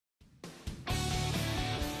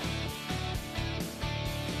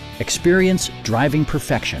Experience driving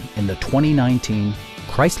perfection in the 2019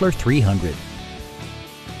 Chrysler 300.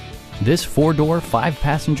 This four-door,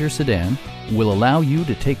 five-passenger sedan will allow you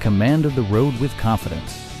to take command of the road with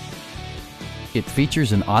confidence. It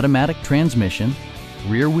features an automatic transmission,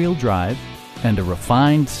 rear-wheel drive, and a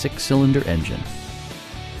refined six-cylinder engine.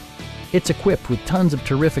 It's equipped with tons of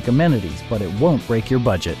terrific amenities, but it won't break your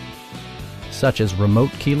budget, such as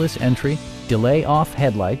remote keyless entry, delay-off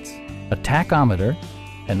headlights, a tachometer,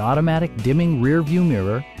 an automatic dimming rear-view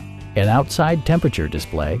mirror, an outside temperature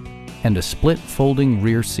display, and a split folding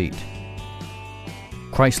rear seat.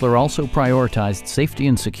 Chrysler also prioritized safety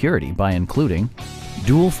and security by including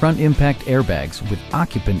dual front impact airbags with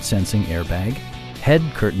occupant sensing airbag, head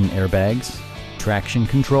curtain airbags, traction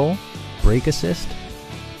control, brake assist,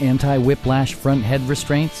 anti-whiplash front head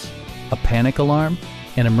restraints, a panic alarm,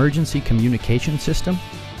 an emergency communication system,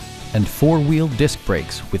 and four-wheel disc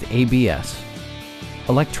brakes with ABS.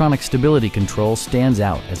 Electronic stability control stands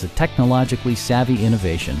out as a technologically savvy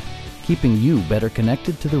innovation, keeping you better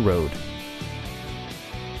connected to the road.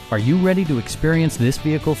 Are you ready to experience this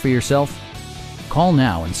vehicle for yourself? Call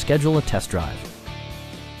now and schedule a test drive.